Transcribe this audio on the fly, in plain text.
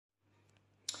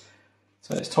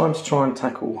So it's time to try and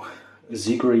tackle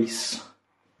the grease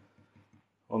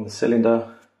on the cylinder,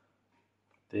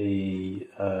 the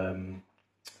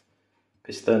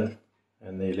piston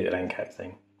and the little end cap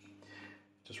thing.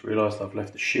 Just realised I've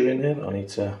left the shoe in there that I need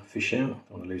to fish out,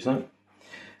 don't want to lose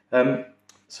that.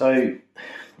 So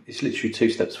it's literally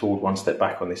 2 steps forward, 1 step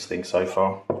back on this thing so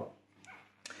far.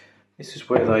 This is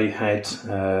where they had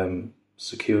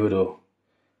secured or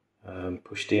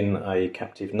pushed in a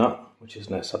captive nut, which has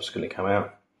now subsequently come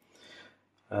out.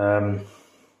 I'm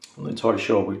not entirely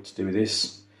sure what to do with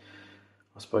this.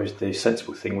 I suppose the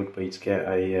sensible thing would be to get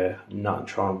a nut and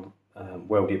try and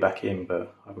weld it back in,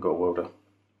 but I haven't got a welder.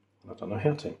 I don't know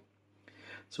how to.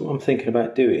 So what I'm thinking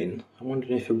about doing, I'm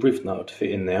wondering if a riv nut would fit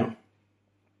in there.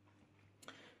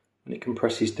 When it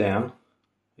compresses down,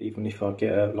 even if I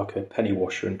get like a penny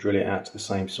washer and drill it out to the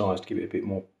same size to give it a bit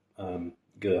more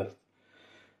girth,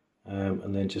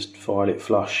 and then just file it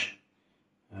flush.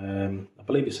 I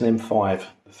believe it's an M5,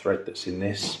 the thread that's in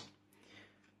this,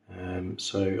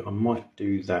 so I might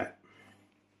do that.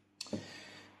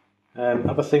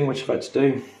 Other thing which I've had to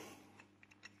do,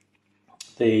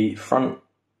 the front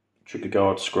trigger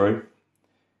guard screw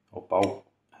or bolt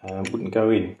wouldn't go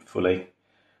in fully,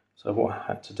 so what I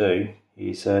had to do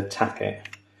is tap it,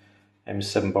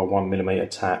 M7 by 1mm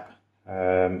tap,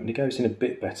 and it goes in a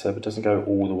bit better but doesn't go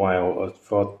all the way or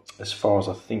as far as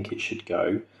I think it should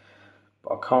go.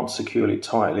 But I can't secure it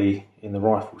tightly in the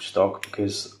rifle stock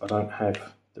because I don't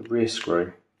have the rear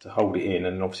screw to hold it in,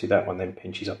 and obviously that one then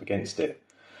pinches up against it.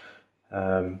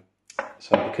 So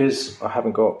because I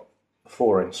haven't got a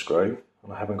 4-inch screw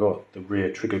and I haven't got the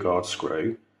rear trigger guard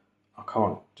screw, I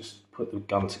can't just put the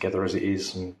gun together as it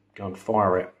is and go and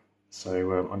fire it.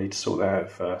 So I need to sort that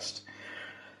out first.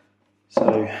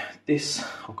 So this,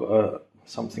 I've got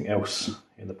something else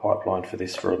in the pipeline for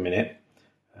this for a minute.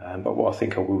 But what I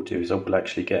think I will do is I will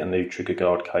actually get a new trigger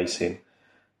guard casing,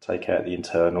 take out the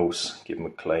internals, give them a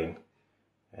clean,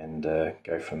 and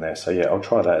go from there. So yeah, I'll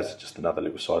try that as just another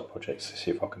little side project to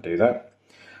see if I can do that.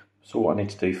 So what I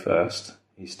need to do first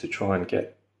is to try and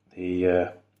get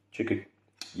the trigger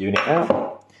unit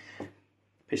out,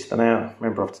 piston out.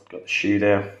 Remember, I've got the shoe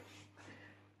there,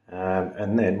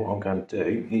 and then what I'm going to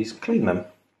do is clean them.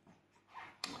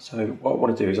 So what I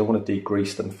want to do is I want to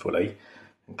degrease them fully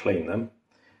and clean them.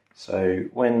 So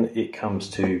when it comes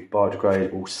to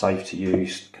biodegradable, safe to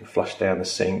use, can flush down the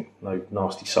sink, no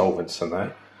nasty solvents and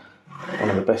that, one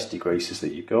of the best degreasers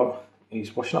that you've got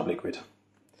is washing up liquid.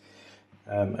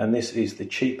 And this is the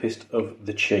cheapest of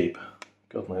the cheap.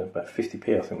 God knows, about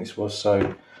 50p I think this was,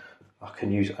 so I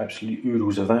can use absolute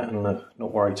oodles of that and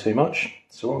not worry too much.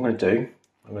 So what I'm going to do,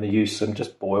 I'm going to use some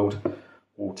just boiled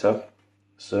water,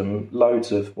 some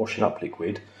loads of washing up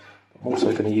liquid. I'm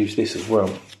also going to use this as well.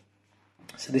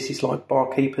 So this is like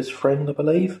Barkeeper's Friend, I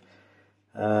believe.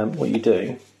 What you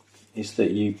do is that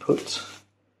you put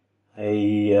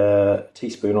a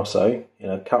teaspoon or so in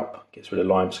a cup, gets rid of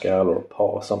lime scale or a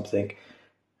pot or something,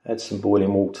 add some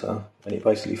boiling water, and it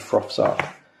basically froths up.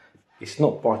 It's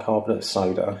not bicarbonate of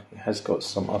soda, it has got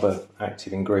some other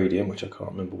active ingredient, which I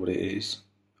can't remember what it is.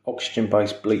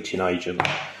 Oxygen-based bleaching agent.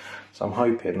 So I'm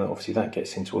hoping that obviously that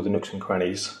gets into all the nooks and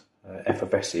crannies,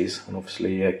 effervesces, and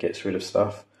obviously gets rid of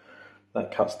stuff.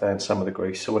 That cuts down some of the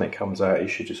grease, so when it comes out it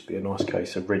should just be a nice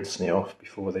case of rinsing it off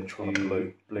before then trying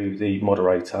to blue the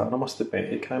moderator. And I must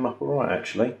admit, it came up alright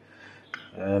actually.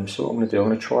 So what I'm going to do, I'm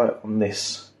going to try it on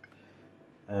this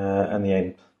and the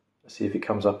end. See if it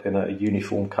comes up in a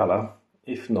uniform colour.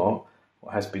 If not,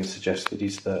 what has been suggested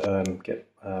is that get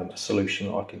a solution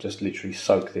that I can just literally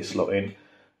soak this lot in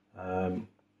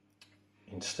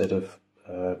instead of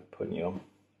putting it on.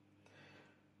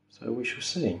 So we shall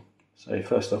see. So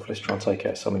first off, let's try and take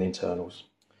out some of the internals.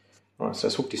 Right, so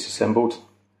it's all disassembled.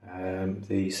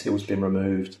 The seal's been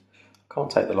removed. I can't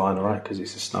take the liner out because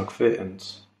it's a snug fit, and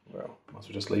well, might as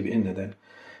well just leave it in there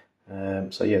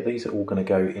then. So yeah, these are all going to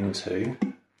go into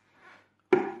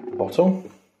the bottle.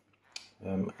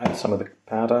 Add some of the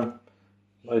powder,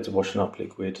 loads of washing up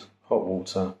liquid, hot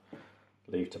water,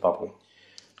 leave to bubble.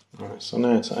 Alright, so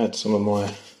now to add some of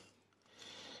my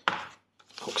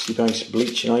epoxy-based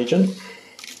bleaching agent.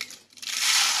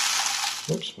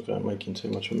 Oops, without making too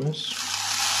much of a mess.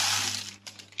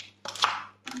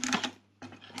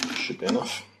 Should be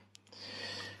enough.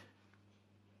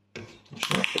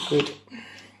 Washing up liquid.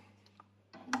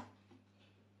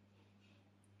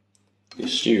 The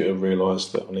astute have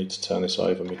realised that I need to turn this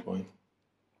over midway.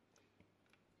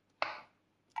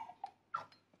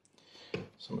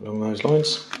 Something along those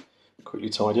lines. Quickly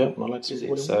tidy up, my lads. It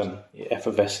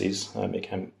effervesces. I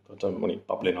don't want it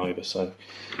bubbling over, so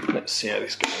let's see how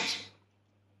this goes.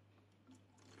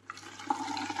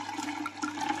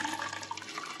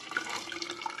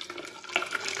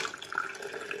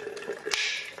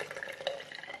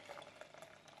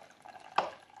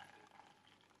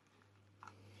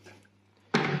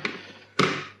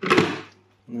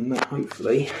 and then that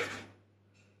hopefully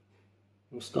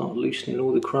will start loosening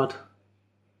all the crud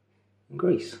and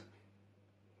grease,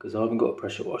 because I haven't got a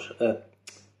pressure washer,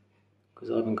 because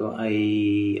I haven't got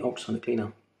a ultrasonic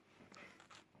cleaner.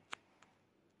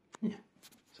 Yeah.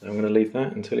 So I'm going to leave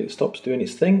that until it stops doing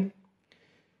its thing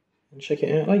and check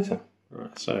it out later.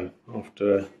 Right, so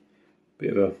after a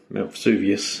bit of a Mount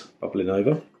Vesuvius bubbling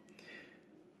over,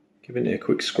 giving it a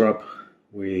quick scrub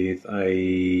with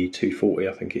a 240,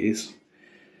 I think it is,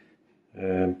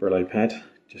 Brillo pad,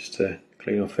 just to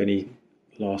clean off any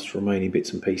last remaining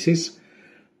bits and pieces.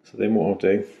 So then what I'll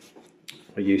do,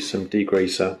 I use some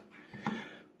degreaser,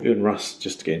 blue and rust,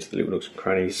 just to get into the little nooks and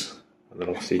crannies, and then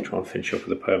obviously try and finish off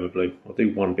with the Perma Blue. I'll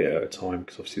do one bit at a time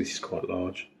because obviously this is quite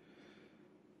large,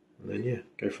 and then yeah,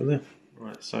 go from there.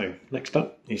 Right, so next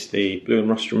up is the blue and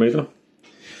rust remover.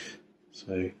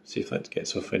 So see if that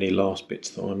gets off any last bits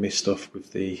that I missed off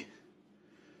with the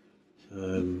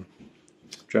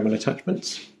Dremel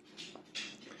attachments,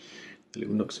 the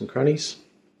little nooks and crannies.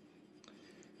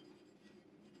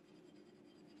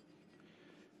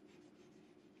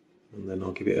 And then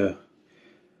I'll give it a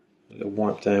little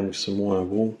wipe down with some wire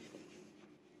wool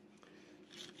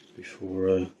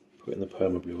before putting the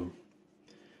Perma Blue on.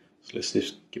 So let's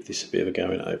just give this a bit of a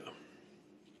going over.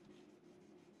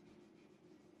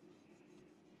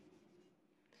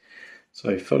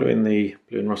 So following the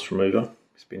blue and rust remover,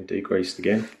 it's been degreased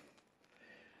again,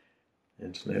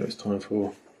 and now it's time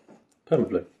for Perma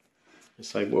Blue.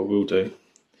 So what we'll do,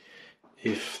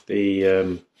 if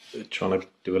the trying to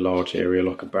do a large area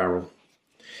like a barrel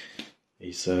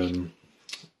is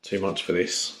too much for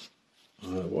this,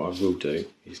 what I will do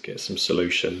is get some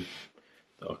solution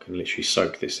that I can literally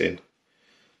soak this in.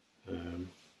 But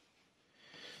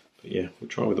yeah, we'll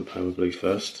try with the Perma Blue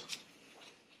first.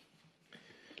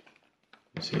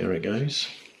 See how it goes.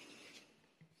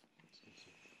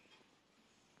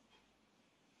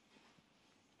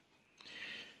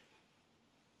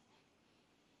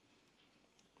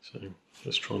 So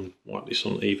let's try and wipe this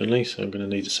on evenly, so I'm going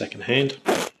to need a second hand.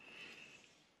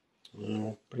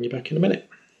 I'll bring you back in a minute.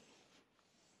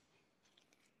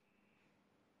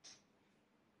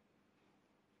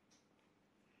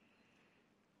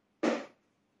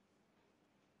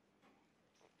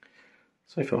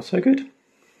 So far so good.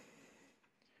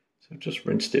 So I've just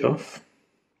rinsed it off.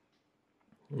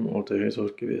 And what I'll do is I'll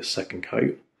give it a second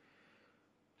coat,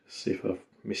 just see if I've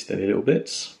missed any little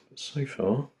bits. But so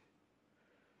far,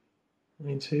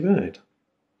 ain't too bad.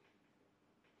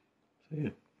 So yeah,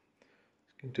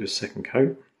 just going to do a second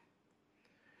coat,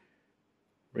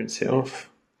 rinse it off,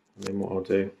 and then what I'll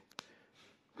do,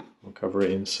 I'll cover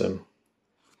it in some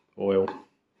oil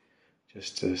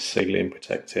just to seal it and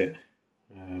protect it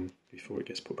before it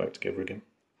gets put back together again.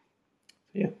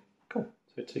 So yeah, cool.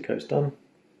 So 2 coats done,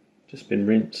 just been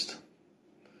rinsed.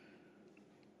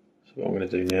 So what I'm going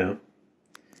to do now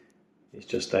is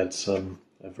just add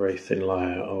a very thin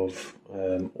layer of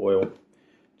oil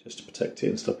just to protect it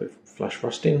and stop it from flash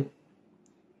rusting.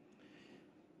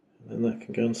 And then that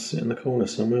can go and sit in the corner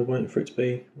somewhere waiting for it to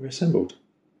be reassembled.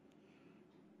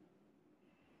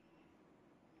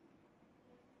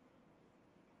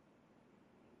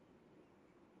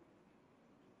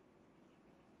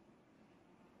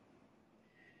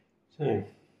 So,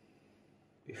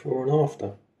 before and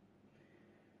after,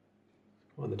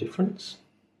 quite the difference.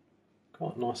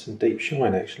 Quite nice and deep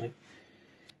shine actually.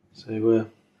 So you're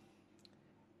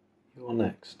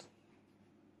next.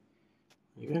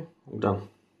 There you go, all done.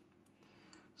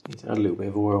 Just need to add a little bit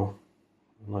of oil.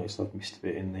 I noticed I've missed a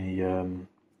bit in the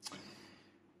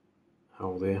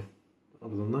hole there.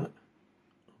 Other than that,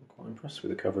 I'm quite impressed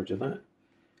with the coverage of that.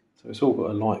 So it's all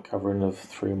got a light covering of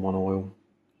 3-in-1 oil.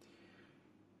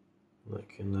 That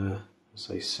can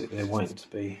say sit there waiting to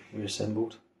be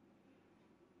reassembled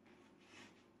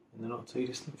in the not too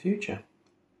distant future.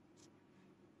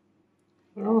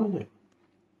 Alright then.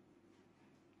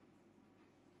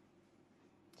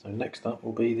 So next up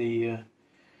will be the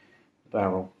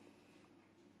barrel.